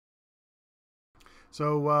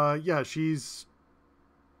So yeah, she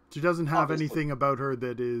doesn't have Obviously. anything about her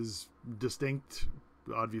that is distinct.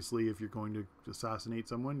 Obviously, if you're going to assassinate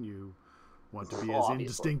someone, you want to be Well, as obviously.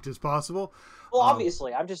 indistinct as possible. Well,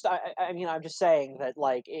 obviously, I mean, I'm just saying that,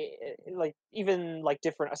 like, like even like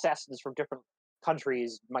different assassins from different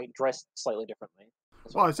countries might dress slightly differently.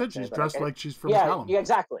 Is what Well, I'm I trying said to say. she's But dressed like she's from yeah, Callum. yeah,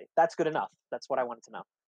 exactly. That's good enough. That's what I wanted to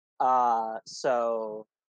know. So,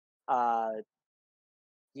 uh,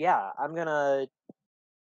 yeah, I'm gonna.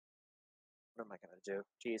 What am I gonna do?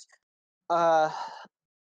 Jeez. Uh,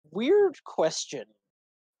 weird question.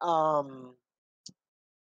 Um,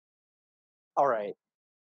 all right.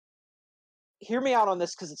 Hear me out on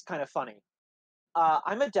this because it's kind of funny.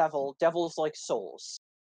 I'm a devil. Devils like souls.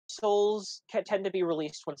 Souls tend to be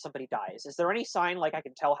released when somebody dies. Is there any sign, like, I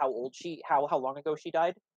can tell how old how long ago she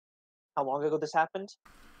died? How long ago this happened?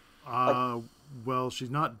 Like, Uh, well, she's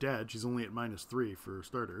not dead. She's only at -3 for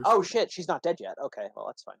starters. oh shit, she's not dead yet. Okay, well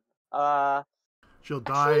that's fine. Uh, She'll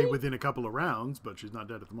die actually, within a couple of rounds, but she's not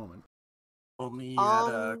dead at the moment. Only you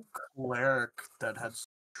had a um, cleric that has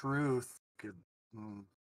truth. Hmm.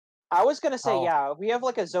 I was gonna say, Oh, yeah, we have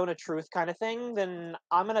like a zone of truth kind of thing. Then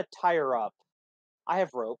I'm gonna tie her up. I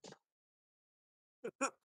have rope.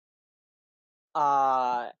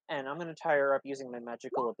 And I'm gonna tie her up using my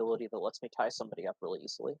magical ability that lets me tie somebody up really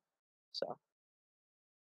easily. So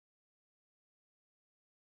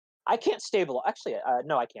I can't stable. Actually,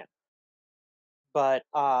 no, I can't. But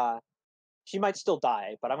she might still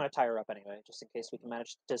die. But I'm gonna tie her up anyway, just in case we can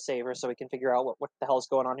manage to save her, so we can figure out what the hell's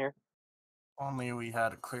going on here. only we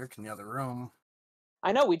had a cleric in the other room.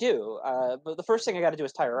 I know we do. But the first thing I got to do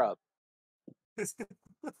is tie her up.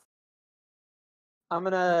 I'm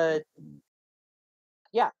gonna.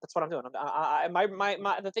 Yeah, that's what I'm doing.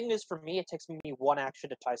 The thing is, for me, it takes me one action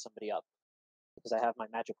to tie somebody up because I have my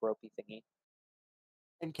magic ropey thingy.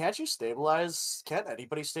 And can't you stabilize? Can't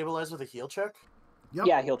anybody stabilize with a heal check? Yep.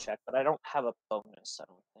 Yeah, he'll check, but I don't have a bonus. I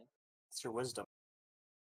don't think. It's your wisdom.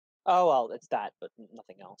 Oh well, it's that, but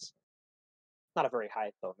nothing else. Not a very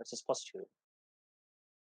high bonus. It's +2.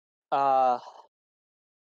 Uh,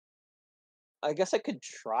 I guess I could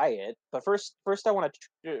try it, but first I want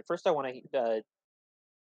to first I want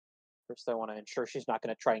to ensure she's not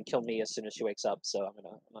going to try and kill me as soon as she wakes up. So I'm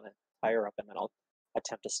gonna tie her up, and then I'll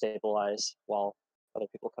attempt to stabilize while other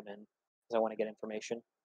people come in because I want to get information.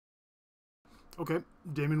 Okay,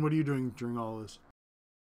 Damon, what are you doing during all this?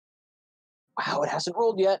 Wow, it hasn't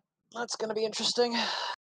rolled yet. That's going to be interesting.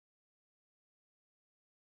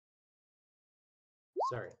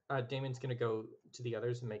 Sorry. Damon's gonna go to the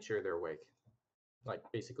others and make sure they're awake. Like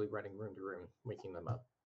basically running room to room, waking them up.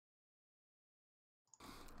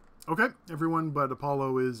 Okay, everyone but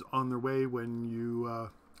Apollo is on their way when you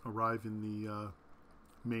arrive in the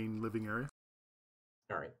main living area.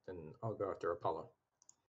 Alright, then I'll go after Apollo.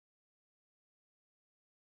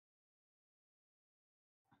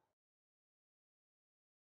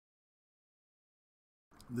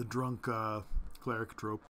 The drunk cleric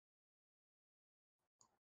trope.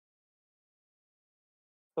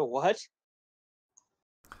 The what?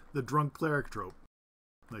 The drunk cleric trope.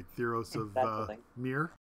 Like Theros of That's the thing.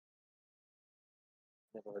 Mir.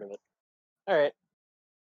 Never heard of it. All right.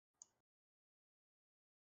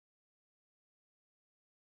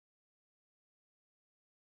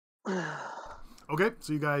 Okay,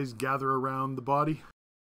 so you guys gather around the body.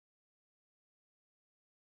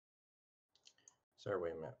 Sorry,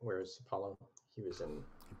 wait a minute. Where's Apollo? He was in.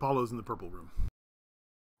 Apollo's in the purple room.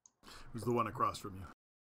 It was the one across from you.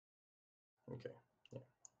 Okay. Yeah.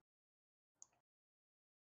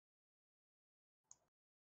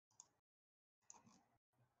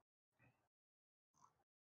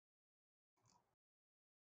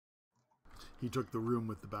 He took the room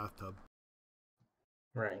with the bathtub.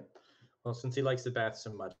 Right. Well, since he likes the bath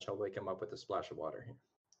so much, I'll wake him up with a splash of water.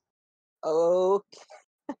 Okay.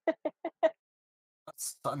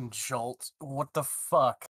 Sun jolt. What the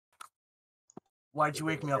fuck? Why'd you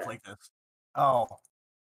wake me up like this? Oh.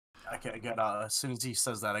 I get as soon as he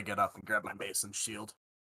says that, I get up and grab my mace and shield.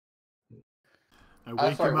 I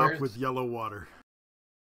wake him up with yellow water.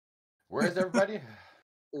 Where is everybody?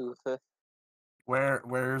 Oof.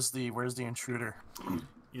 Where's the intruder?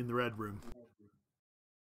 In the red room.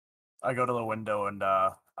 I go to the window and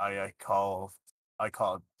I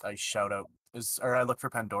shout out. I look for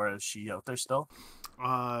Pandora. Is she out there still?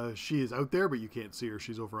 She is out there, but you can't see her.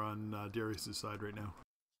 She's over on Darius's side right now.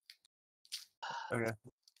 Okay.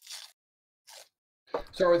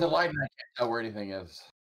 Sorry, with the light, I can't tell where anything is.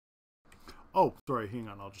 Oh, sorry. Hang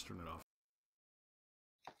on. I'll just turn it off.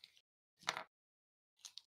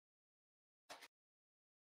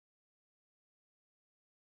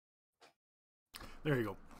 There you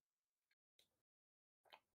go.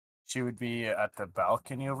 She would be at the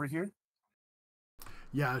balcony over here.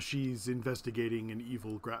 Yeah, she's investigating an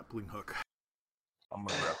evil grappling hook. I'll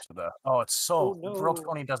move her up to the. Oh, it's so. Oh, no. Roll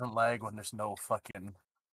 20 doesn't lag when there's no fucking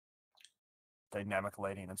dynamic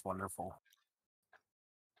lighting. It's wonderful.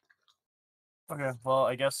 Okay, well,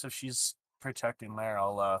 I guess if she's protecting there,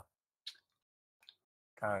 I'll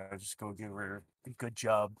kind of just go give her a good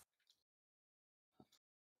job.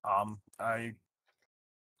 I'm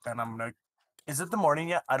gonna. Is it the morning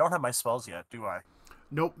yet? I don't have my spells yet, do I?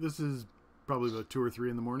 Nope, this is probably about 2 or 3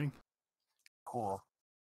 in the morning. Cool.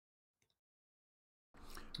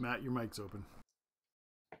 Matt, your mic's open.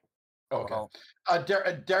 Okay. Well,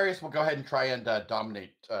 Darius will go ahead and try and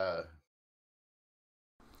dominate. Well,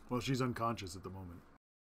 she's unconscious at the moment.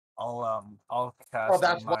 I'll cast. Well,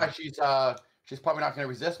 that's my- why she's probably not going to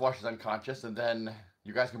resist while she's unconscious, and then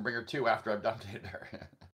you guys can bring her to after I've dominated her.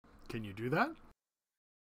 Can you do that?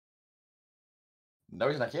 No,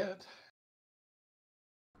 he's not yet.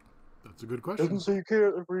 That's a good question. say you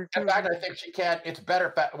can't. In fact, I think she can. It's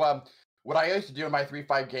better. Well, what I used to do in my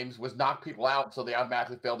 3-5 games was knock people out so they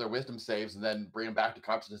automatically fail their wisdom saves, and then bring them back to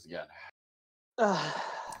consciousness again.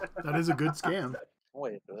 That is a good scam.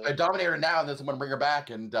 Wait. I dominate her now, and then someone bring her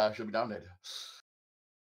back, and she'll be dominated.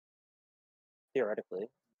 Theoretically.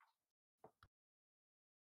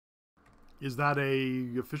 Is that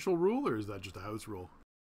a official rule or is that just a house rule?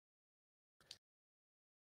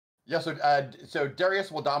 Yeah, so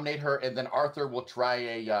Darius will dominate her, and then Arthur will try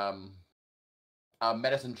a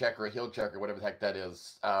medicine check or a heal check or whatever the heck that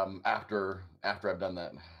is after I've done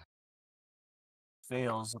that.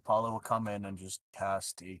 Fails, Apollo will come in and just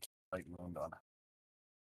cast a light wound on her.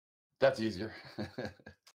 That's easier.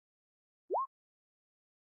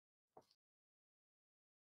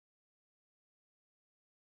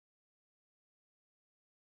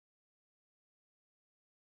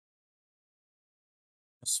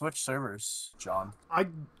 Switch servers, John. I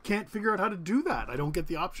can't figure out how to do that. I don't get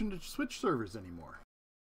the option to switch servers anymore.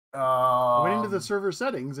 I I went into the server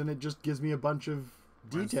settings and it just gives me a bunch of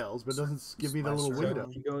details, but doesn't give me the my little server? window.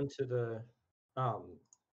 So you go into the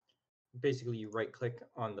basically you right click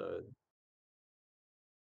on the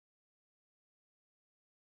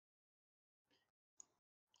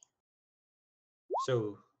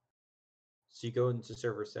so you go into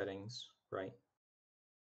server settings, right?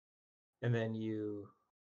 And then you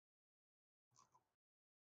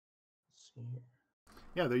let's see here.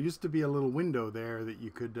 Yeah, there used to be a little window there that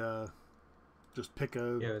you could just pick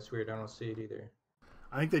a. Yeah, it's weird. I don't see it either.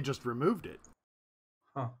 I think they just removed it.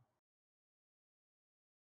 Huh.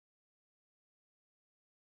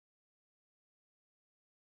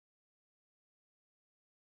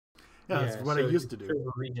 Yeah, that's what I so used to in do.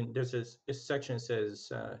 server region, there's this section that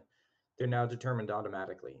says they're now determined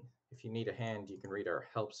automatically. If you need a hand, you can read our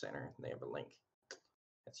help center, and they have a link.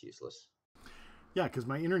 That's useless. Yeah, because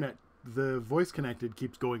my internet, the voice connected,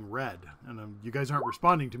 keeps going red, and you guys aren't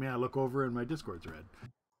responding to me. I look over and my Discord's red.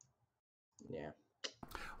 Yeah.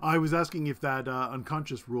 I was asking if that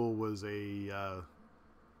unconscious rule was a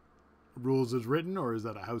rules as written, or is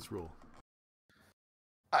that a house rule?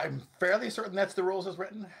 I'm fairly certain that's the rules as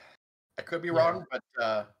written. I could be Yeah. wrong, but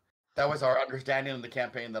that was our understanding in the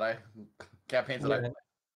campaigns that I Yeah,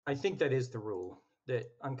 I think that is the rule,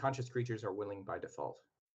 that unconscious creatures are willing by default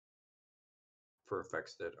for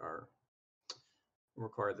effects that are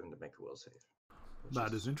require them to make a will save. which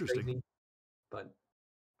That is interesting. crazy, but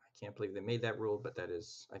I can't believe they made that rule, but that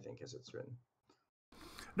is, I think, as it's written.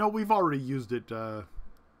 No, we've already used it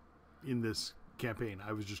in this campaign.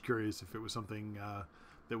 I was just curious if it was something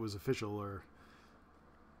that was official or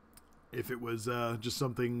if it was just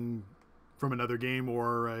something from another game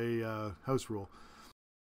or a house rule.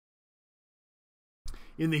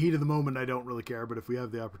 In the heat of the moment, I don't really care, but if we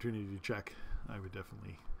have the opportunity to check, I would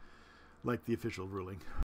definitely like the official ruling.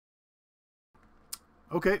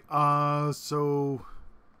 Okay, so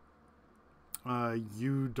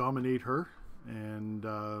you dominate her and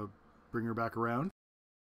bring her back around.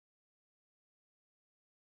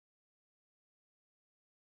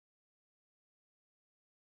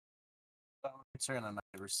 It's her in a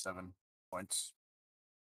 97 points.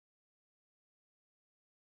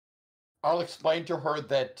 I'll explain to her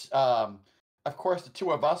that, of course, the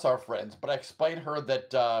two of us are friends, but I explain to her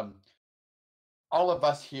that all of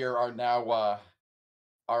us here are now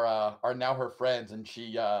her friends, and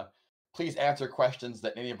she please answer questions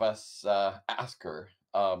that any of us ask her,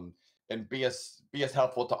 and be as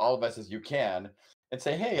helpful to all of us as you can, and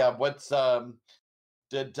say, hey, what's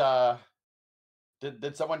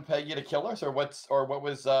did someone pay you to kill us, or what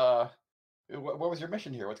was your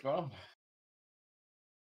mission here? What's going on?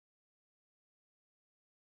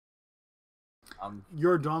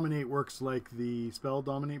 Your dominate works like the spell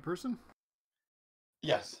dominate person?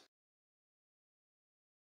 Yes.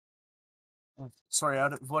 Sorry,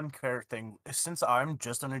 out of one character thing. Since I'm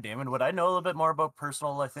just under Damon, would I know a little bit more about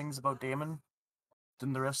personal things about Damon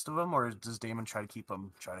than the rest of them, or does Damon try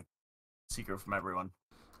to secret from everyone?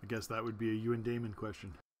 I guess that would be a you and Damon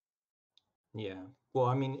question. Yeah. Well,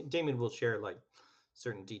 I mean, Damon will share like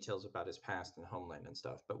certain details about his past and homeland and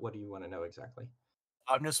stuff. But what do you want to know exactly?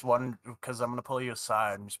 I'm just wondering because I'm gonna pull you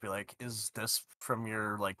aside and just be like, "Is this from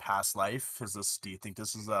your like past life? Is this? Do you think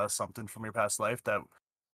this is something from your past life that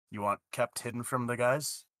you want kept hidden from the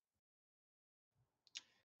guys?"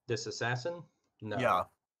 This assassin? No. Yeah.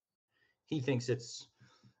 He thinks it's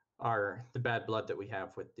the bad blood that we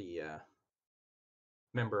have with the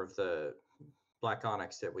member of the Black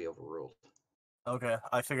Onyx that we overruled. Okay,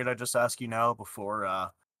 I figured I'd just ask you now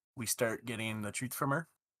before we start getting the truth from her.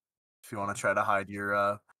 If you want to try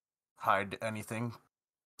to hide anything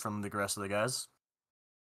from the rest of the guys.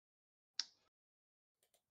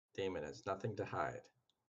 Damon has nothing to hide.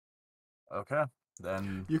 Okay,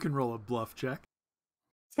 then You can roll a bluff check.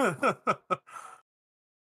 Alright,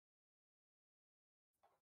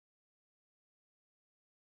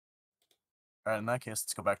 in that case,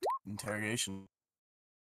 let's go back to interrogation.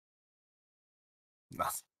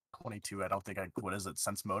 Nothing. 22, I don't think what is it,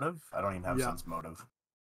 sense motive? I don't even have sense motive.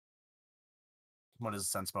 What is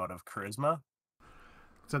sense motive? Charisma?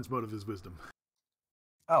 Sense motive is wisdom.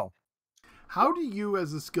 Oh. How do you,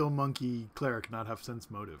 as a skill monkey cleric, not have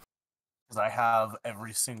sense motive? Because I have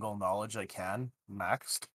every single knowledge I can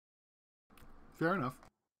maxed. Fair enough.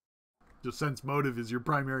 Just sense motive is your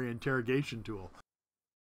primary interrogation tool.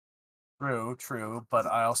 True, but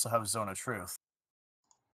I also have zone of truth.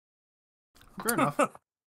 Fair enough.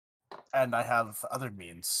 And I have other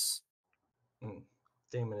means.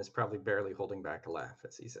 Damon is probably barely holding back a laugh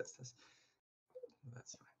as he says this.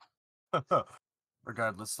 That's fine.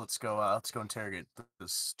 Regardless, let's go interrogate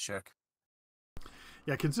this chick.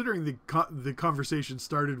 Yeah, considering the conversation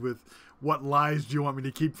started with what lies do you want me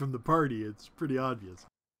to keep from the party, it's pretty obvious.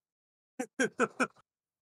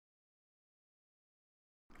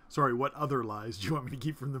 Sorry, what other lies do you want me to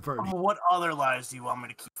keep from the party? What other lies do you want me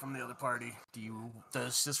to keep from the other party?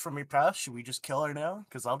 Does this from your past? Should we just kill her now?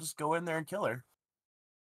 Because I'll just go in there and kill her.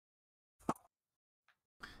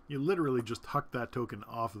 You literally just hucked that token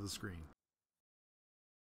off of the screen.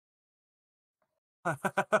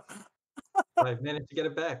 I've managed to get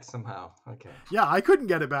it back somehow. Okay. Yeah, I couldn't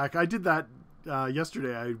get it back. I did that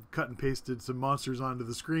yesterday. I cut and pasted some monsters onto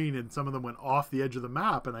the screen, and some of them went off the edge of the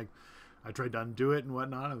map, and I tried to undo it and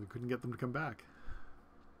whatnot, and I couldn't get them to come back.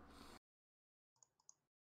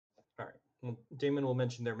 All right. Well, Damon will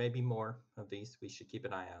mention there may be more of these. We should keep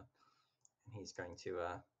an eye out. And he's going to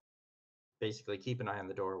basically keep an eye on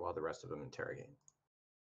the door while the rest of them interrogate.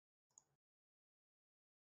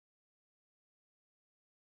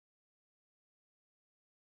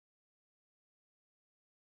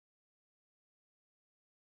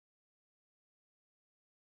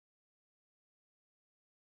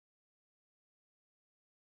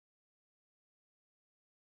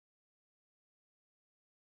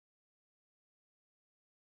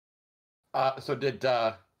 So did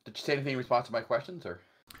you say anything in response to my questions, or?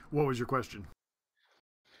 What was your question?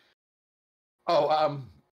 Oh,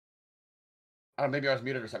 maybe I was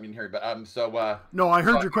muted or something in here, but No, I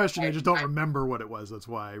heard your question. I just don't remember what it was. That's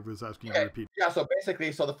why I was asking you to repeat. Yeah. So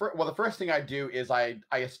basically, the first thing I do is I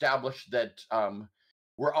establish that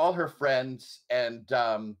we're all her friends, and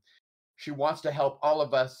she wants to help all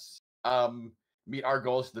of us meet our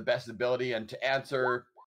goals to the best ability, and to answer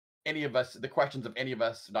any of us the questions of any of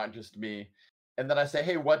us, not just me. And then I say,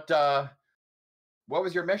 hey, what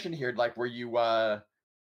was your mission here? Like, were you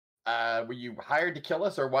hired to kill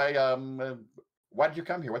us, or why did you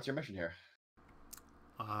come here? What's your mission here?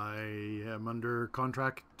 I am under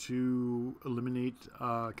contract to eliminate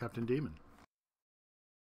Captain Damon.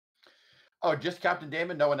 Oh, just Captain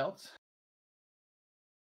Damon, no one else?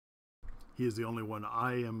 He is the only one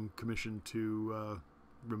I am commissioned to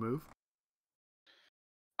remove.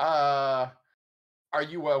 Are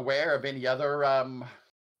you aware of any other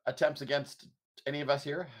attempts against any of us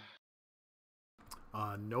here?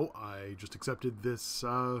 No, I just accepted this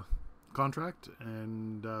contract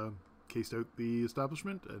and cased out the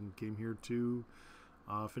establishment and came here to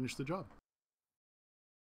finish the job.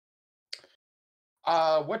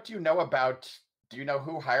 What do you know about? Do you know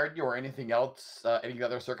who hired you, or anything else? Any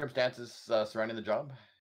other circumstances surrounding the job?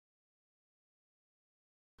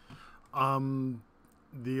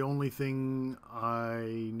 The only thing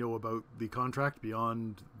I know about the contract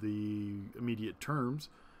beyond the immediate terms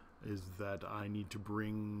is that I need to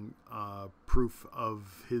bring proof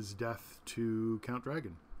of his death to Count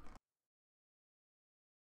Dragon.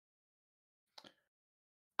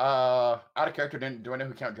 Out of character, do I know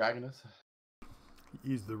who Count Dragon is?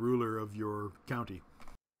 He's the ruler of your county.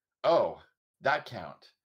 Oh, that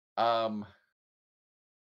count.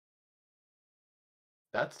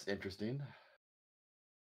 That's interesting.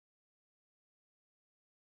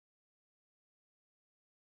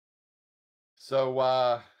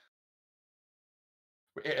 So,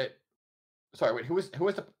 sorry, wait, who is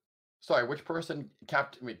the? Sorry, which person?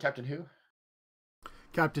 Captain who?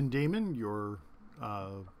 Captain Damon, your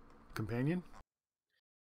companion.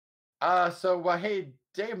 Hey,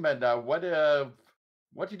 Damon, what do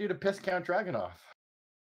you do to piss Count Dragon off?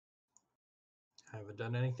 I haven't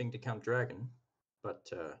done anything to Count Dragon,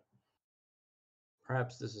 but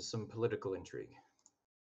perhaps this is some political intrigue.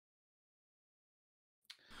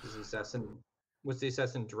 Was the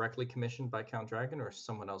assassin directly commissioned by Count Dragon or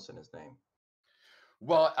someone else in his name?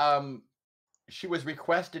 Well, she was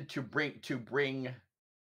requested to bring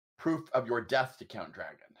proof of your death to Count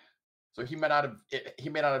Dragon. So he may not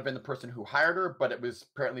have been the person who hired her, but it was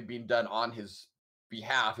apparently being done on his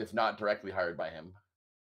behalf, if not directly hired by him.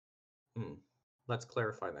 Let's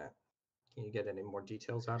clarify that. Can you get any more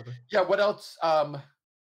details out of it? Yeah. What else?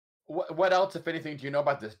 What else, if anything, do you know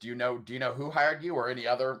about this? Do you know who hired you, or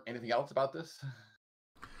anything else about this?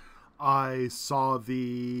 I saw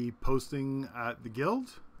the posting at the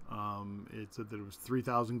guild. It said that it was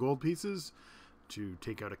 3,000 gold pieces to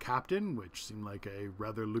take out a captain, which seemed like a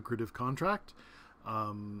rather lucrative contract.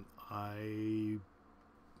 I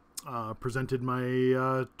presented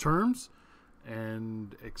my terms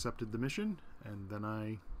and accepted the mission, and then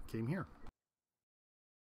I came here.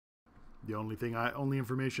 The only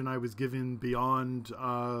information I was given beyond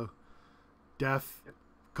death,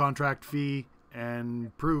 contract fee,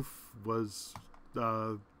 and proof was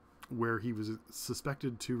where he was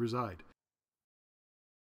suspected to reside.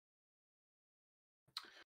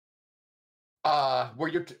 Were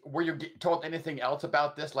you told anything else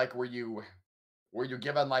about this? Like, were you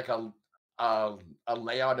given like a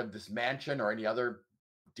layout of this mansion or any other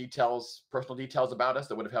personal details about us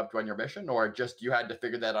that would have helped you on your mission, or just you had to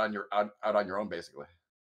figure that out on your own, basically?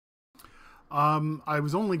 I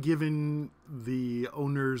was only given the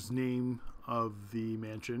owner's name of the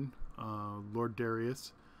mansion, Lord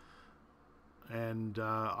Darius, and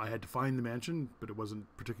I had to find the mansion, but it wasn't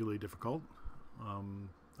particularly difficult.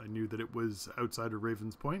 I knew that it was outside of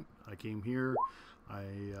Ravens Point. I came here, I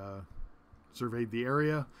surveyed the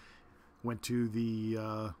area, went to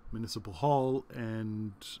the municipal hall,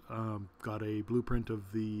 and got a blueprint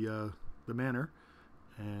of the manor,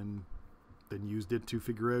 and then used it to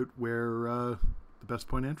figure out where the best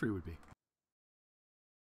point entry would be.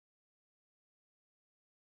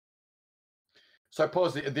 So I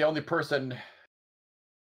suppose the only person,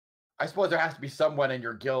 I suppose there has to be someone in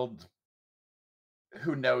your guild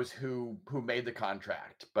who knows who made the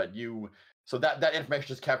contract, but so that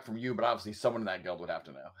information is kept from you, but obviously someone in that guild would have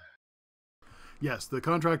to know. Yes, the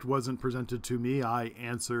contract wasn't presented to me. I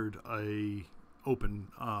answered a open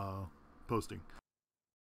posting.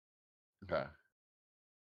 Okay.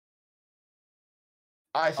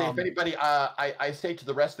 I say, if anybody, I say to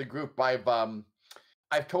the rest of the group, I've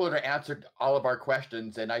told her to answer all of our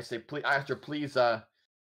questions, and I say, I asked her, please,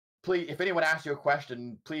 if anyone asks you a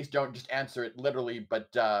question, please don't just answer it literally, but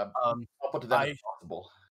help it to them as possible.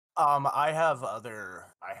 I have other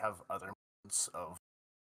means of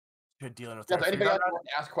dealing with. Yeah, so anybody else want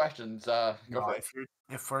to ask questions? Go for it.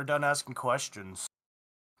 If we're done asking questions,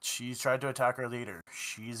 she's tried to attack our leader.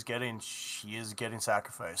 She is getting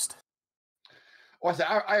sacrificed. Well,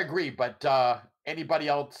 I agree, but anybody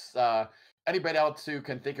else who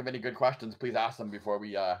can think of any good questions, please ask them before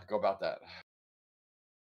we go about that.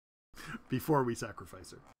 Before we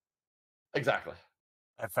sacrifice her. Exactly.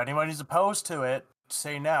 If anybody's opposed to it,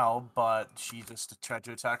 say now, but she just tried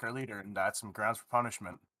to attack our leader, and that's some grounds for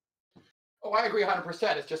punishment. Oh, I agree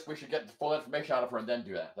 100%. It's just we should get the full information out of her and then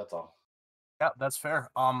do that. That's all. Yeah, that's fair.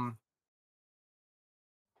 I'm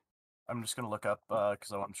just gonna look up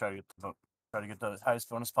because I want to try to get the highest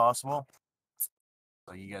bonus possible.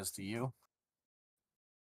 So you guys do you.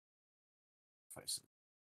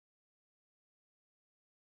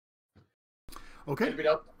 Okay. Anybody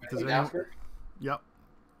else? Yep.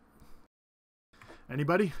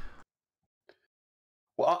 Anybody?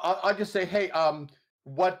 Well, I'll just say, hey,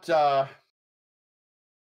 what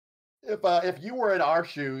if you were in our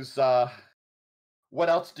shoes, what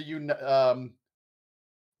else do you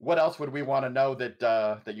what else would we want to know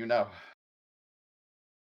that you know?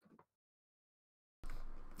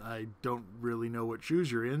 I don't really know what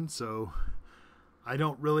shoes you're in, so I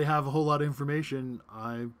don't really have a whole lot of information.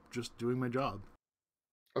 I'm just doing my job.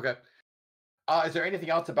 Okay. Is there anything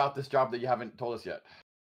else about this job that you haven't told us yet?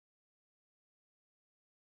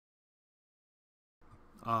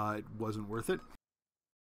 It wasn't worth it.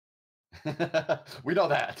 We know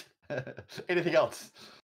that. Anything else?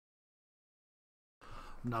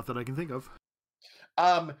 Not that I can think of.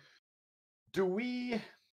 Do we,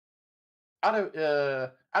 out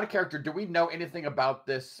of character, do we know anything about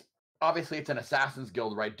this? Obviously, it's an Assassin's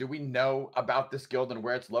Guild, right? Do we know about this guild and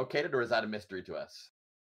where it's located, or is that a mystery to us?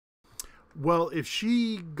 Well, if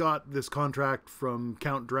she got this contract from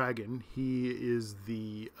Count Dragon, he is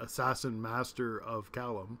the assassin master of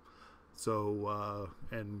Callum. So,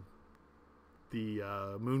 and the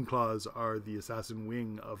Moonclaws are the assassin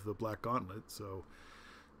wing of the Black Gauntlet. So,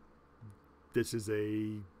 this is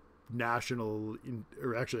a national,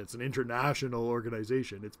 or actually, it's an international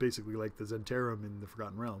organization. It's basically like the Zentarum in the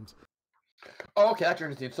Forgotten Realms. Oh, okay, that's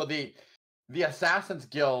interesting. So the Assassin's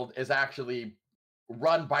Guild is actually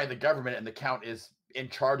run by the government, and the Count is in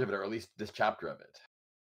charge of it, or at least this chapter of it.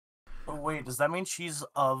 Oh, wait, does that mean she's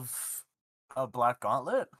of a Black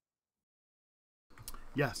Gauntlet?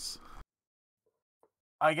 Yes.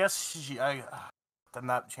 I guess then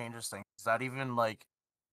that changes things. Is that even like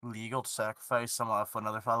legal to sacrifice someone of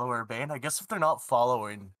another follower of Bane? I guess if they're not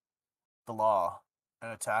following the law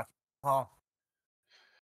and attack, well,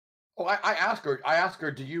 Oh, I ask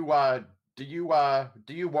her, do you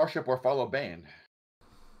worship or follow Bane?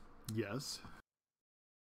 Yes.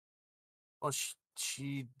 well,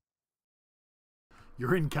 she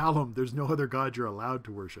You're in Callum. There's no other god you're allowed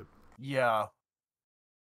to worship. yeah.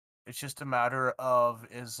 It's just a matter of,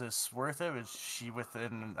 is this worth it? Is she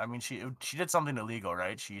within? I mean, she did something illegal,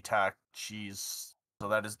 right? She attacked. So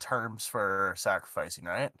that is terms for sacrificing,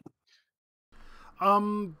 right?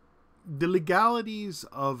 The legalities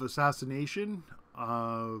of assassination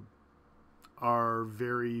are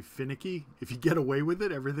very finicky. If you get away with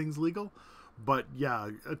it, everything's legal. But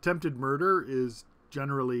yeah, attempted murder is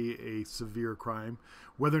generally a severe crime.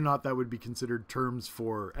 Whether or not that would be considered terms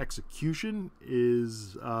for execution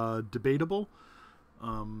is debatable.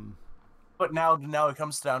 But now it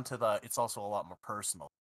comes down to it's also a lot more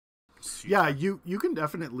personal. Yeah, you can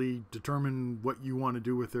definitely determine what you want to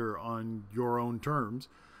do with her on your own terms,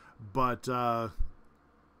 but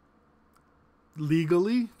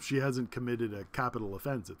legally, she hasn't committed a capital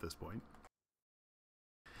offense at this point.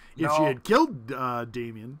 No. If she had killed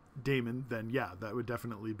Damon, then yeah, that would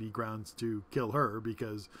definitely be grounds to kill her,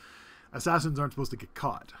 because assassins aren't supposed to get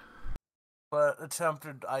caught. But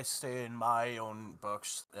I stay in my own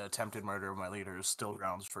books. Attempted murder of my leader is still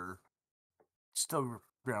grounds for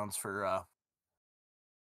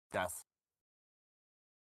death.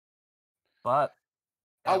 But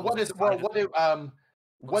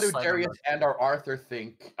What do Darius and our Arthur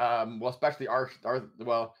think? Well, especially Arthur.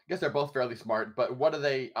 Well, I guess they're both fairly smart. But what do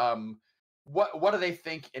they what do they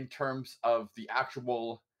think in terms of the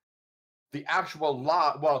actual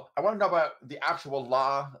law? Well, I want to know about the actual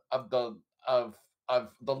law of the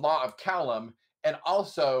law of Callum, and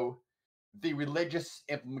also the religious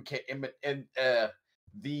implications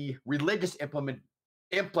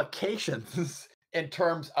in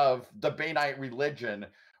terms of the Banite religion.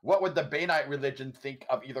 What would the Banite religion think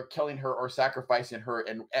of either killing her or sacrificing her,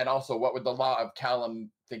 and also what would the law of Callum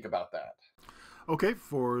think about that? Okay,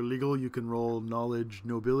 for legal, you can roll knowledge,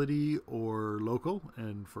 nobility, or local,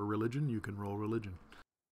 and for religion, you can roll religion.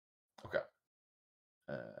 Okay.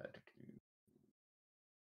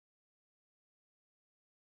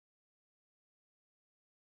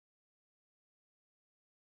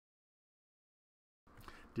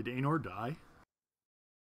 Did Aenor die?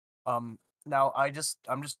 Now I'm just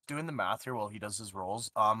doing the math here while he does his rolls.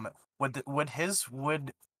 Would his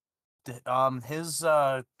what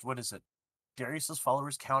is it? Darius's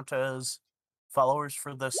followers count as followers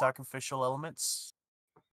for the sacrificial elements?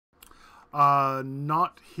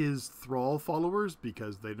 Not his thrall followers,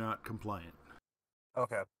 because they're not compliant.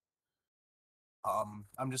 Okay.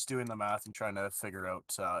 I'm just doing the math and trying to figure out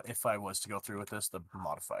if I was to go through with this, the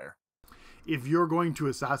modifier. If you're going to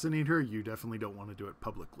assassinate her, you definitely don't want to do it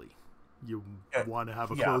publicly. You want to have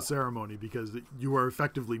a closed ceremony, because you are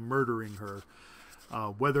effectively murdering her.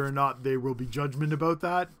 Whether or not there will be judgment about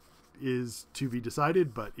that is to be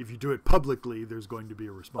decided, but if you do it publicly, there's going to be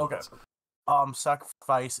a response. Okay.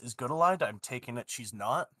 Sacrifice is good aligned. I'm taking it she's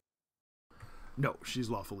not. No, she's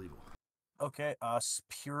lawful evil. Okay.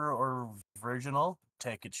 Pure or virginal?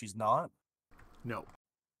 Take it she's not. No.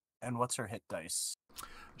 And what's her hit dice?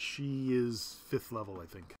 She is 5th level, I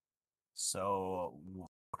think. So,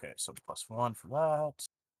 okay, so +1 for that.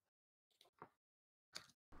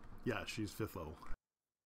 Yeah, she's 5th level.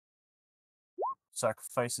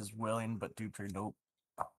 Sacrifice is willing, but duped or nope.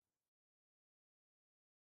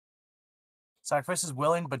 Sacrifice is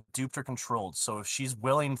willing, but duped or controlled. So if she's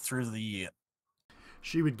willing through the...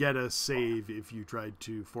 She would get a save if you tried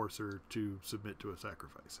to force her to submit to a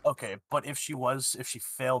sacrifice. Okay, but if she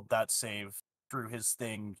failed that save through his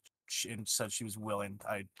thing and said she was willing,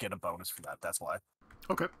 I'd get a bonus for that. That's why.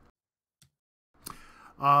 Okay.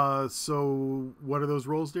 So what are those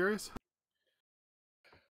rolls, Darius?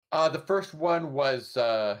 The first one was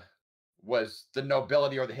the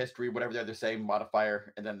nobility or the history, whatever they're the same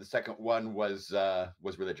modifier, and then the second one was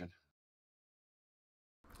religion.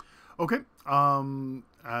 Okay.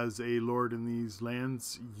 As a lord in these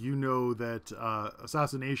lands, you know that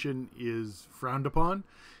assassination is frowned upon.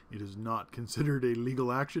 It is not considered a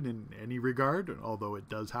legal action in any regard, although it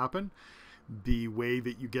does happen. The way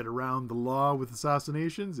that you get around the law with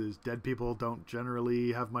assassinations is dead people don't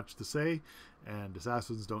generally have much to say, and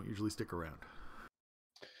assassins don't usually stick around.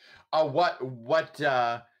 What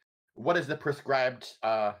is the prescribed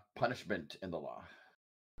punishment in the law?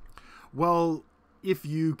 Well, if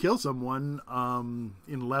you kill someone,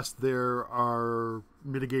 unless there are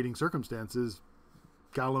mitigating circumstances,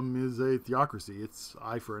 Callum is a theocracy. It's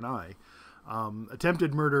eye for an eye.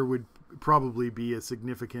 Attempted murder would probably be a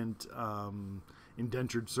significant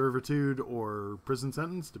indentured servitude or prison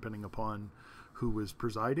sentence, depending upon who was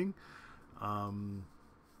presiding. And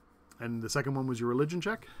the second one was your religion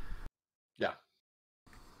check? Yeah.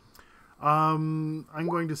 I'm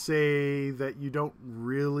going to say that you don't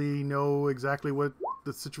really know exactly what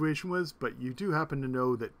the situation was, but you do happen to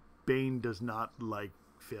know that Bane does not like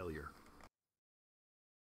failure.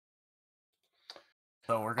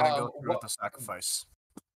 So we're gonna go through with the sacrifice.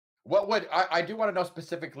 What would I do want to know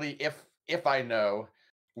specifically if I know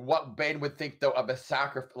what Bane would think though of a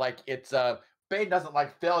sacrifice? Like it's Bane doesn't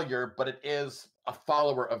like failure, but it is a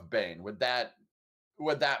follower of Bane. Would that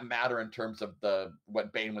matter in terms of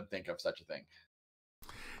what Bane would think of such a thing?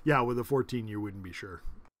 Yeah, with a 14, you wouldn't be sure.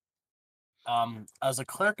 As a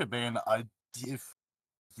cleric of Bane, if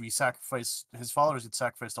we sacrifice, his followers get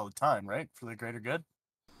sacrificed all the time, right, for the greater good.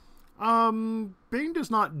 Bane does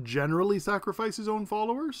not generally sacrifice his own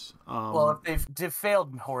followers. Well, if they've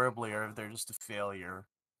failed horribly, or if they're just a failure,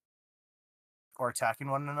 or attacking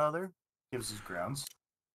one another, gives his grounds.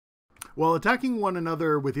 Well, attacking one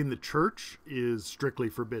another within the church is strictly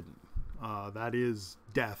forbidden. That is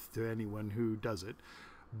death to anyone who does it.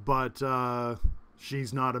 But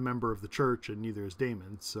she's not a member of the church, and neither is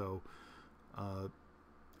Damon, so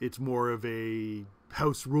it's more of a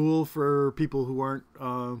house rule for people who aren't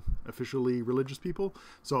officially religious people.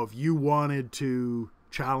 So if you wanted to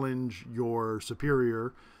challenge your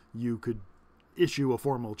superior, you could issue a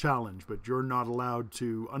formal challenge, but you're not allowed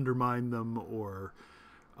to undermine them or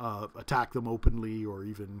attack them openly or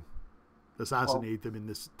even assassinate them in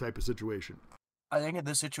this type of situation. I think in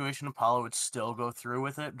this situation, Apollo would still go through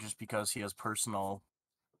with it just because he has personal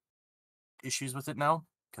issues with it now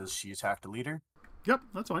because she attacked a leader. Yep,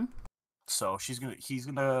 that's fine. So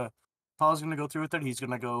Apollo's gonna go through with it. He's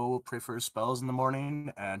gonna go pray for his spells in the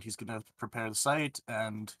morning, and he's gonna prepare the site,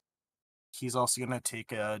 and he's also gonna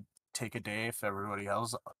take a day if everybody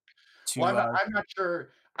else. I'm not sure.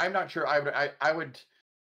 I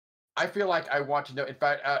feel like I want to know. In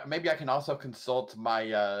fact, maybe I can also consult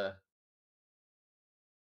my.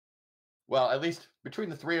 Well, at least between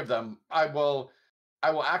the three of them, I will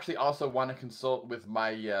actually also want to consult with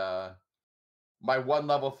my my 1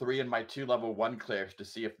 level 3 and my 2 level 1 clerics to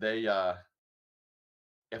see if they happen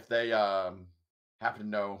to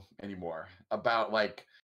know any more about like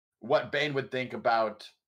what Bane would think about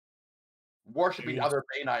worshiping other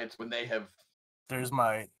Baneites when they have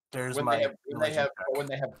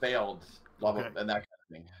failed level and that kind of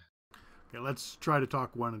thing. Okay, let's try to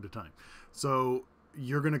talk one at a time. So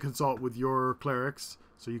you're going to consult with your clerics,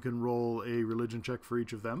 so you can roll a religion check for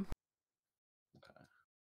each of them.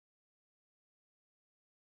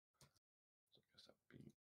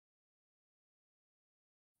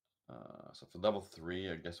 So for level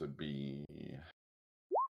 3, I guess would be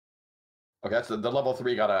okay. That's the level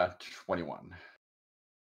 3 got a 21.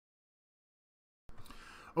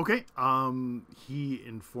 Okay. He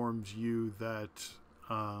informs you that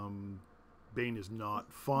Bane is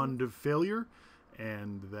not fond of failure,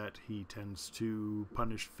 and that he tends to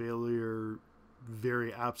punish failure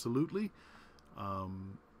very absolutely.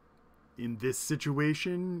 In this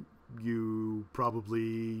situation, you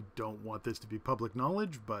probably don't want this to be public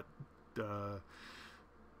knowledge, but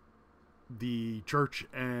the church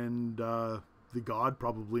and the god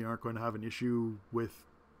probably aren't going to have an issue with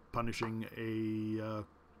punishing a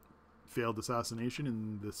failed assassination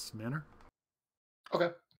in this manner.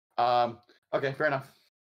 Okay. Okay, fair enough.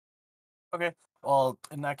 Okay. Well,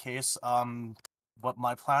 in that case, what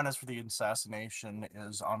my plan is for the assassination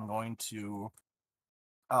is I'm going to,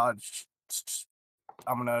 I'm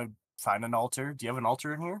gonna find an altar. Do you have an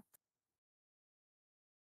altar in here?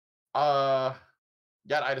 Yeah,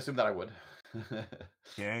 I'd assume that I would.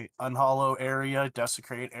 Okay. Unhollow area,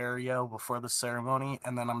 desecrate area before the ceremony,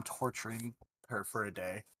 and then I'm torturing her for a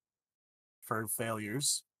day for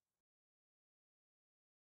failures.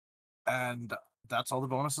 And that's all the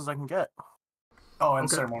bonuses I can get. Oh, and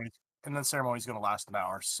Okay. ceremony. And the ceremony's gonna last an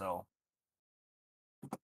hour, so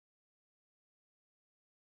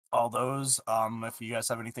all those. If you guys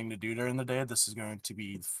have anything to do during the day, this is going to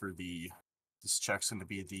be for the this check's going to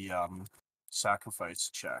be the sacrifice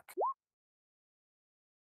check.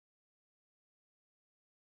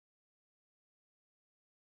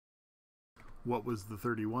 What was the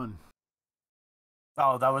 31?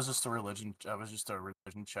 Oh, that was just a religion. That was just a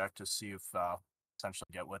religion check to see if essentially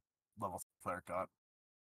get what level cleric got.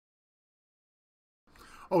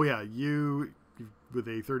 Oh yeah, you with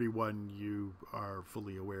a 31, you are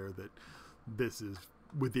fully aware that this is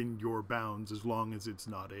within your bounds as long as it's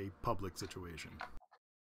not a public situation.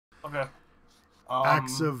 Okay.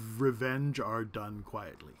 Acts of revenge are done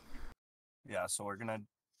quietly. Yeah, so we're gonna.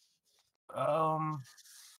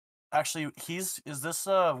 Actually, is this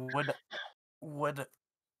would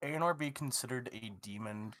Aenor be considered a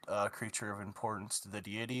demon creature of importance to the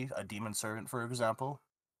deity, a demon servant, for example?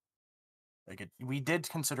 Like we did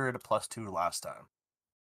consider it a +2 last time.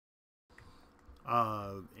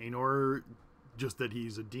 Aenor, just that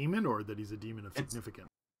he's a demon, or that he's a demon of significance?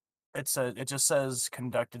 It just says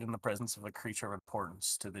conducted in the presence of a creature of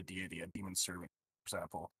importance to the deity, a demon servant, for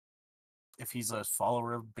example. If he's a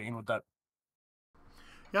follower of Bane, would that?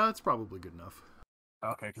 Yeah, that's probably good enough.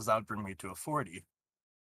 Okay, because that would bring me to a 40.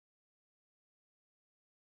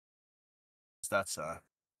 That's a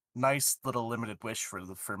nice little limited wish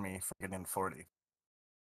for me for getting 40.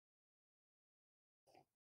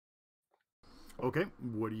 Okay,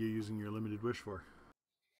 what are you using your limited wish for?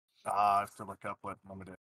 I have to look up what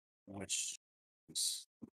limited wish is.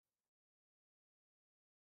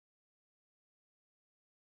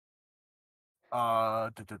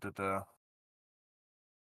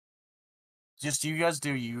 Just you guys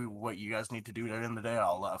do what you guys need to do at the end of the day.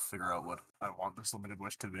 I'll figure out what I want this limited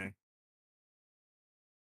wish to be.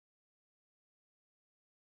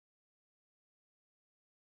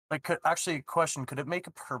 Like, actually, question: could it make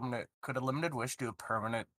a permanent? Could a limited wish do a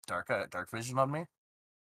permanent dark vision on me?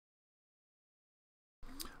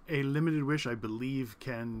 A limited wish, I believe,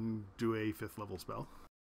 can do a 5th level spell.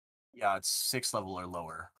 Yeah, it's 6th level or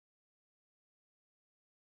lower.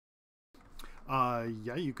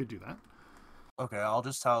 Yeah, you could do that. Okay, I'll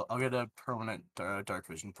get a permanent dark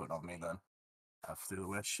vision put on me then. After the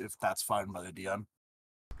wish, if that's fine by the DM.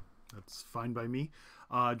 That's fine by me.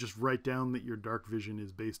 Just write down that your dark vision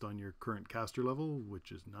is based on your current caster level,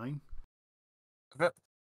 which is 9. Okay.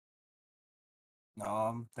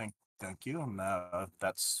 Thank you, and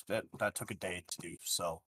that's it. That took a day to do,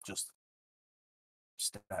 so just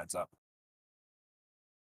a heads up.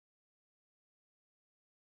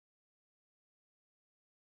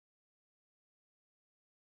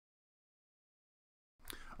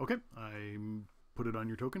 Okay, I put it on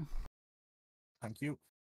your token. Thank you.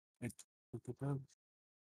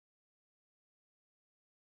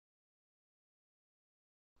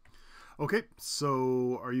 Okay,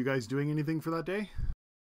 so are you guys doing anything for that day?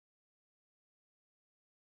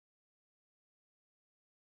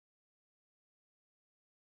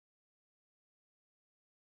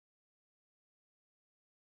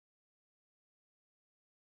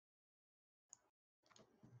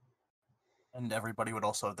 And everybody would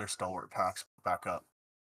also have their stalwart packs back up.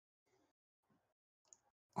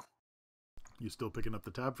 You still picking up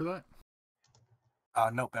the tab for that?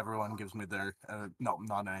 Nope, everyone gives me their... no,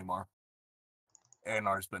 not anymore.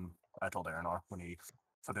 Aenor's been... I told Aenor when he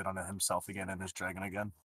put it on himself again and his dragon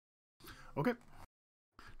again. Okay.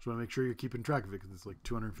 Just want to make sure you're keeping track of it, because it's like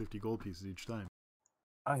 250 gold pieces each time.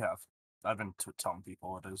 I have. I've been telling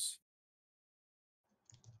people it is.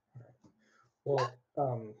 Well,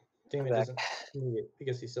 Damon doesn't need it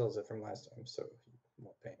because he still has it from last time, so he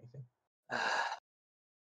won't pay anything.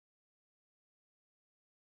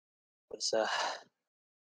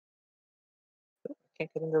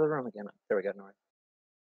 Can't get into the room again. There we go, Nora.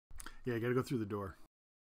 Yeah, you gotta go through the door.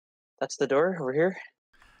 That's the door over here?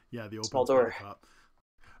 Yeah, the open Small door. at the top.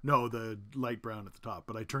 No, the light brown at the top,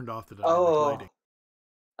 but I turned off the Oh. lighting.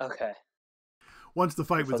 Okay. Once the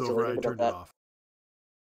fight was Folks are over, I leaving turned about it that. off.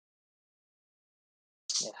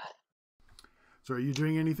 Yeah. So, are you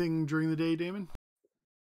doing anything during the day, Damon?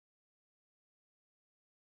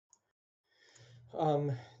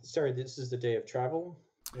 Sorry, this is the day of travel.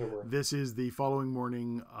 This is the following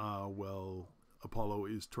morning. While Apollo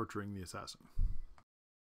is torturing the assassin.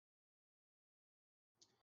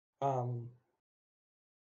 I'm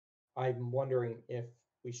wondering if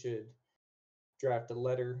we should draft a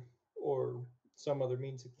letter or some other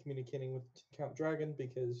means of communicating with Count Dragon,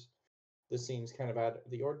 because this seems kind of out of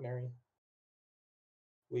the ordinary.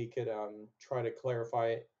 We could try to clarify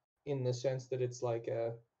it in the sense that it's like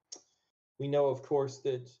we know, of course,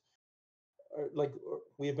 that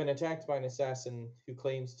we have been attacked by an assassin who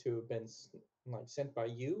claims to have been sent by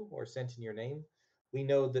you or sent in your name. We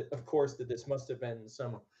know that, of course, that this must have been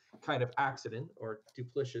some kind of accident or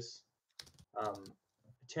duplicitous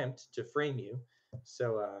attempt to frame you.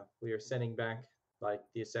 So we are sending back like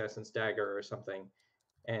the assassin's dagger or something,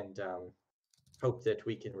 and hope that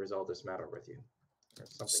we can resolve this matter with you. Or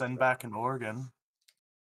something. Send back an organ.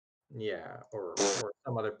 Yeah, or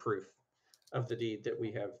some other proof of the deed that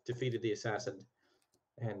we have defeated the assassin.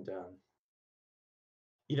 And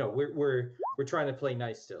you know, we're trying to play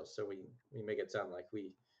nice still, so we make it sound like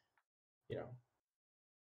we, you know,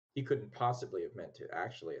 he couldn't possibly have meant to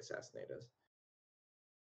actually assassinate us.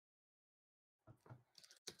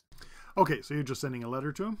 Okay, so you're just sending a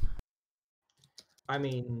letter to him? I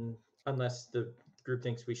mean, unless the group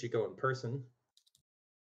thinks we should go in person.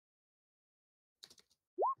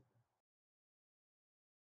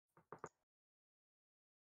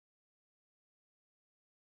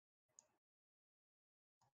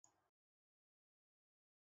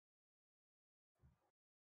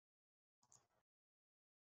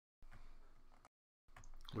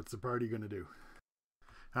 What's the party going to do?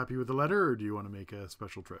 Happy with the letter, or do you want to make a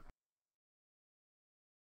special trip?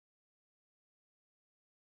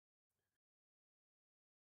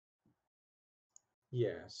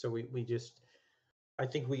 Yeah, so we just, I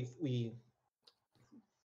think we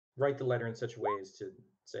write the letter in such a way as to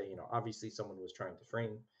say, you know, obviously someone was trying to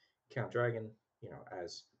frame Count Dragon, you know,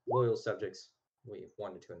 as loyal subjects. We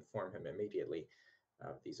wanted to inform him immediately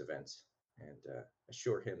of these events and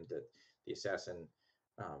assure him that the assassin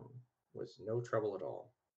was no trouble at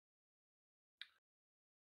all.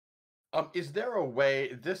 Is there a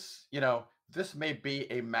way, this, you know, this may be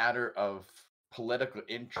a matter of political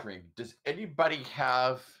intrigue. Does anybody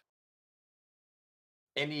have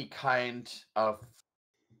any kind of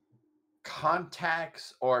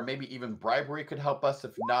contacts or maybe even bribery could help us?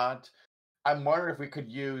 If not, I'm wondering if we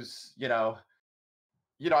could use, I'm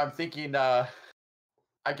thinking, I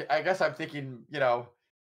guess I'm thinking,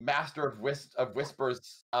 Master of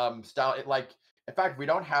Whispers style. In fact, if we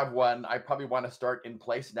don't have one, I probably want to start in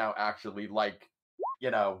place now, actually.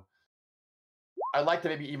 I'd like to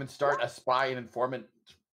maybe even start a spy and informant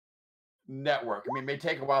network. I mean, it may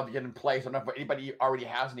take a while to get in place. I don't know if anybody already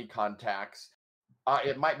has any contacts.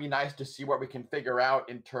 It might be nice to see what we can figure out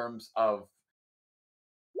in terms of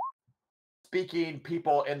speaking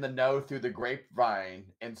people in the know through the grapevine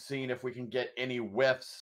and seeing if we can get any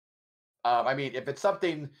whiffs. I mean, if it's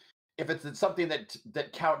something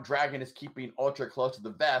that Count Dragon is keeping ultra close to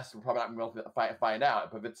the vest, we're probably not going to find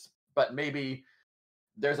out. But maybe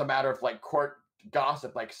there's a matter of like court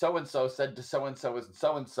gossip, like so and so said to so and so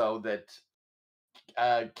that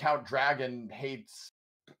Count Dragon hates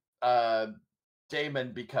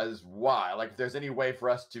Damon because why? Like, if there's any way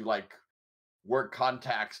for us to like work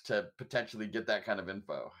contacts to potentially get that kind of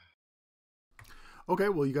info. Okay,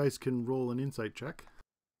 well, you guys can roll an insight check.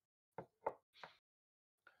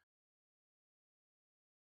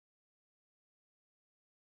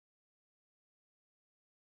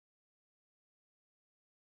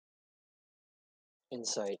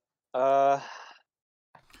 Insight.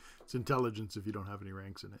 It's intelligence if you don't have any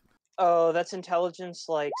ranks in it. Oh, that's intelligence,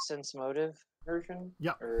 like sense motive version?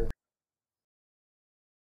 Yeah.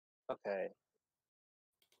 Okay.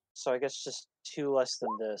 So I guess just 2 less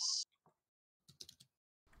than this.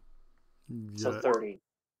 So 30.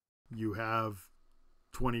 You have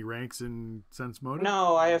 20 ranks in sense motive?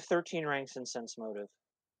 No, I have 13 ranks in sense motive.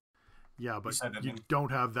 Yeah, but you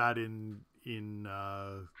don't have that in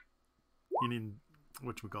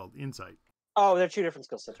whatchamacallit, insight. Oh, they're 2 different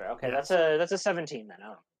skill sets, right? Okay, Yeah. that's a 17 then.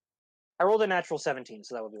 Oh. I rolled a natural 17,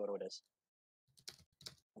 so that would be what it is. I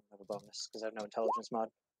don't have a bonus because I have no intelligence mod.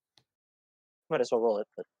 Might as well roll it,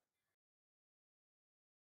 but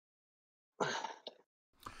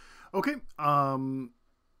Okay.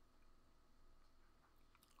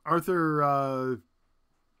 Arthur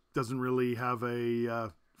doesn't really have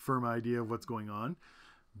a firm idea of what's going on,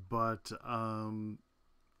 but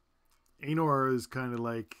Anor is kind of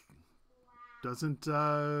like doesn't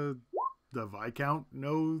the Viscount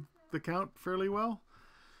know the Count fairly well?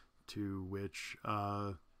 To which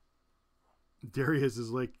Darius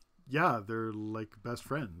is like, yeah, they're like best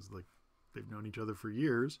friends. Like, they've known each other for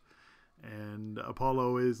years. And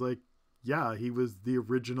Apollo is like, yeah, he was the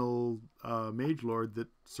original mage lord that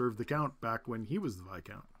served the Count back when he was the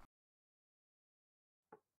Viscount.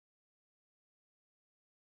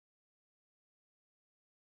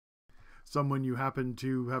 Someone you happen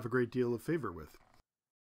to have a great deal of favor with.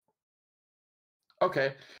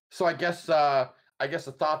 Okay, so I guess the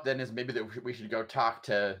thought then is maybe that we should go talk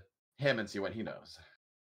to him and see what he knows.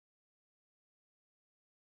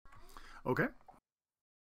 Okay. Is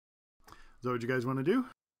that what you guys want to do?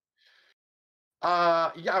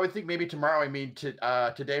 Yeah, I would think maybe tomorrow. I mean,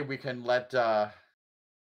 today we can let Anor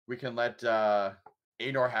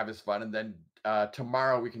have his fun, and then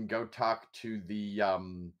tomorrow we can go talk to the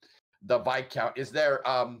Viscount. Is there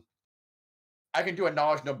I can do a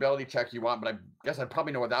knowledge nobility check you want, but I guess I'd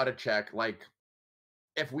probably know without a check. Like,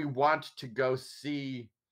 if we want to go see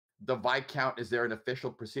the Viscount, is there an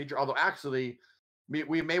official procedure? Although actually,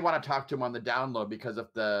 we may want to talk to him on the download, because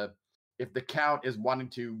if the Count is wanting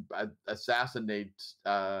to assassinate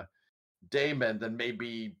Daemon, then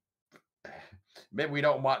maybe we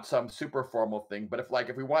don't want some super formal thing. But if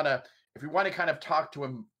we want to kind of talk to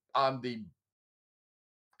him on the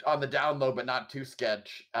download, but not too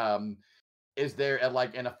sketch, is there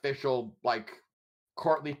an official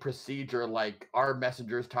courtly procedure, like our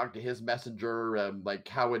messengers talk to his messenger? Like,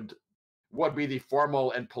 how would be the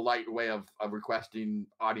formal and polite way of requesting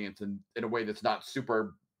audience in a way that's not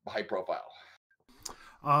super high profile?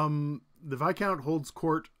 The Viscount holds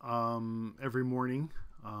court every morning,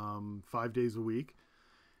 5 days a week,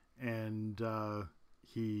 and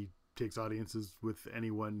he takes audiences with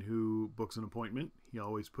anyone who books an appointment. He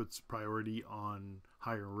always puts priority on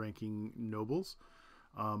higher ranking nobles.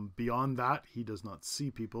 Beyond that, he does not see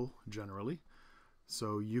people generally.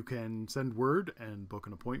 So you can send word and book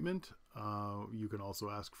an appointment. You can also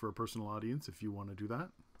ask for a personal audience if you want to do that.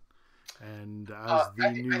 And as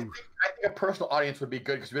I think a personal audience would be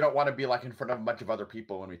good, because we don't want to be in front of a bunch of other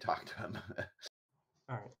people when we talk to him.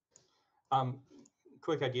 All right.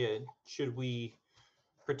 Quick idea. Should we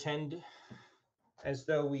pretend as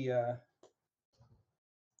though we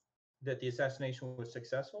that the assassination was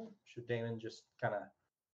successful? Should Daemon just kind of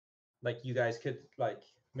you guys could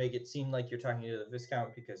make it seem like you're talking to the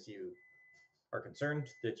Viscount because you are concerned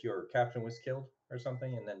that your captain was killed or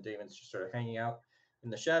something, and then Daemon's just sort of hanging out in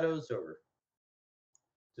the shadows or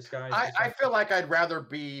disguised? I feel like I'd rather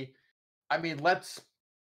be. I mean, let's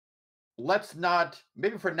not.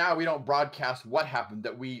 Maybe for now we don't broadcast what happened,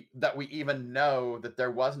 that we even know that there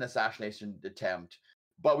was an assassination attempt,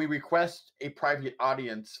 but we request a private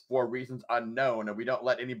audience for reasons unknown, and we don't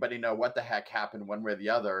let anybody know what the heck happened one way or the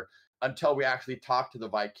other until we actually talk to the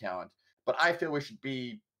Viscount. But I feel we should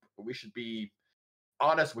be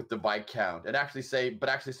honest with the Viscount and actually say,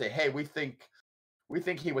 hey, we think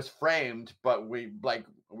he was framed, but we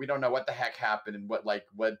don't know what the heck happened, and what do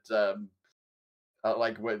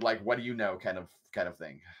you know, kind of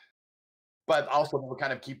thing. But also we're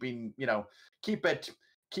kind of keeping, keep it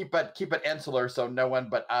insular, so no one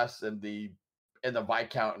but us and the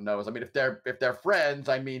Viscount knows. I mean, if they're friends,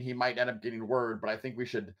 I mean, he might end up getting word, but I think we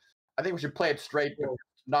should play it straight,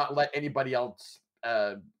 not let anybody else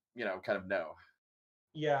kind of know.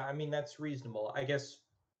 Yeah, I mean, that's reasonable. I guess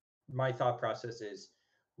my thought process is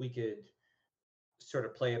we could sort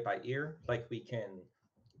of play it by ear. Like, we can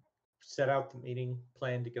set out the meeting,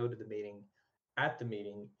 plan to go to the meeting. At the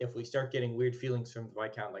meeting, if we start getting weird feelings from the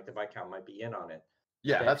Viscount, like the Viscount might be in on it.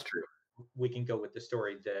 Yeah, that's true. We can go with the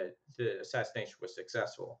story that the assassination was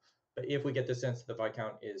successful. But if we get the sense that the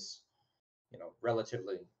Viscount is,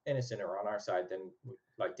 relatively innocent or on our side, then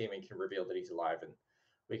Daemon can reveal that he's alive, and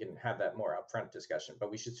we can have that more upfront discussion.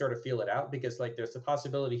 But we should sort of feel it out, because there's the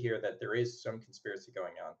possibility here that there is some conspiracy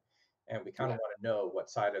going on, and we kind of want to know what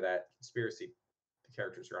side of that conspiracy the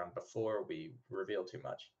characters are on before we reveal too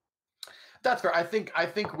much. That's fair. I think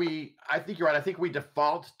you're right. I think we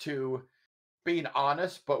default to being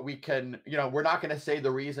honest, but we can, we're not going to say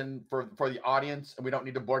the reason for the audience, and we don't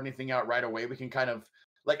need to blurt anything out right away. We can kind of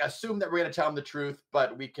assume that we're going to tell them the truth,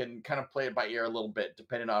 but we can kind of play it by ear a little bit,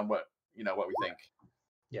 depending on what we think.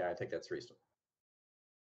 Yeah, I think that's reasonable.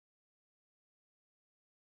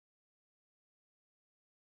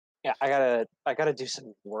 Yeah, I gotta do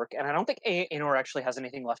some work, and I don't think Anor actually has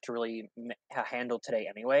anything left to really handle today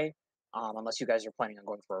anyway. Unless you guys are planning on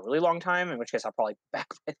going for a really long time, in which case I'll probably be back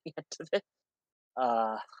by the end of it.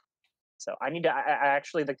 So I need to. I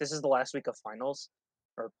actually this is the last week of finals,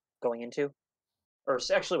 or going into.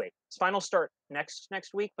 Actually, wait. Finals start next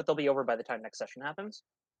week, but they'll be over by the time next session happens.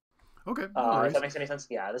 Okay, no If worries. that makes any sense.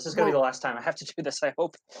 Yeah, this is going to be the last time I have to do this, I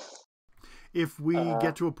hope. If we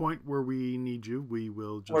get to a point where we need you, we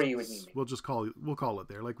will just Where you would need me. we'll call it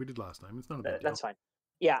there like we did last time. It's not a big deal. That's fine.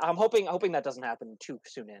 Yeah, I'm hoping that doesn't happen too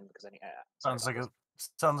soon in because Sounds like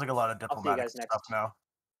a lot of see you diplomatic guys stuff next. now.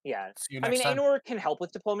 Yeah. See you I next mean, time. Anor can help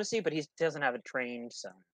with diplomacy, but he doesn't have it trained, so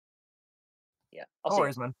yeah. No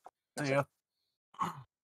worries, man. See ya.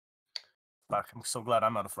 Fuck, I'm so glad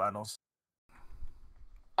I'm out of finals.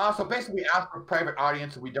 So basically, we asked for private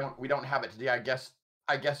audience. We don't have it today. I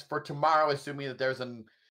guess for tomorrow, assuming that there's an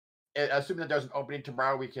opening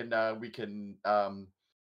tomorrow, we can. Or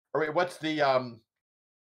wait, what's the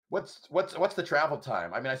travel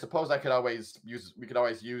time? I mean, I suppose we could always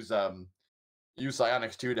use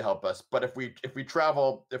Psionics too to help us. But if we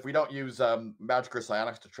don't use Magic or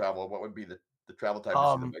Psionics to travel, what would be the travel time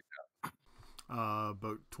to see them like that?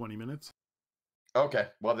 About 20 minutes. Okay,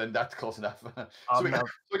 well then that's close enough. So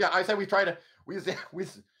yeah, I said we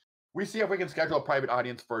see if we can schedule a private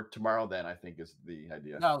audience for tomorrow. Then I think is the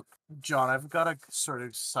idea. Now, John, I've got a sort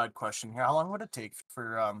of side question here. How long would it take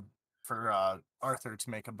for Arthur to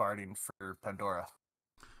make a barding for Pandora?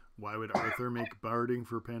 Why would Arthur make barding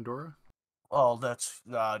for Pandora? Well, that's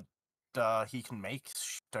he can make.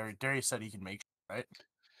 Darius said he can make, right?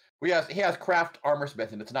 Well, he has craft armor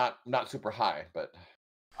smith, and it's not super high, but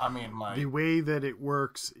I mean, the way that it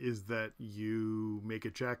works is that you make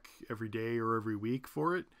a check every day or every week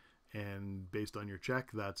for it, and based on your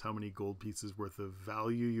check, that's how many gold pieces worth of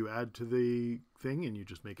value you add to the thing, and you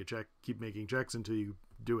just make a check, keep making checks until you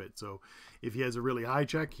do it. So if he has a really high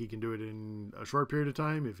check, he can do it in a short period of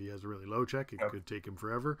time. If he has a really low check, it could take him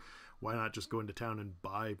forever. Why not just go into town and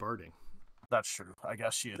buy barding? That's true. I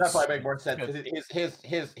guess she is. That's why it makes more sense.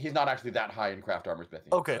 He's not actually that high in craft armor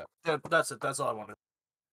smithing. Okay, that's it. That's all I wanted.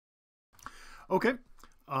 Okay.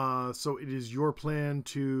 So it is your plan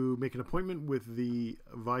to make an appointment with the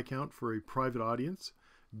Viscount for a private audience.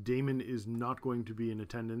 Damon is not going to be in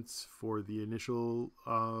attendance for the initial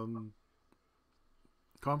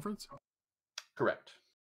conference. Correct.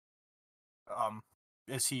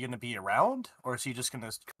 Is he going to be around, or is he just going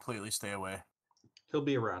to completely stay away? He'll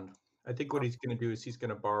be around. I think what he's going to do is he's going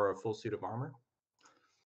to borrow a full suit of armor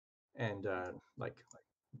and like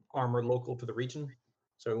armor local to the region.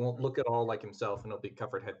 So he won't look at all like himself, and he'll be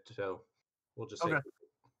covered head to toe. We'll just say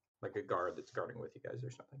like a guard that's guarding with you guys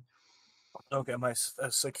or something. Okay, my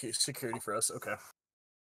security for us. Okay.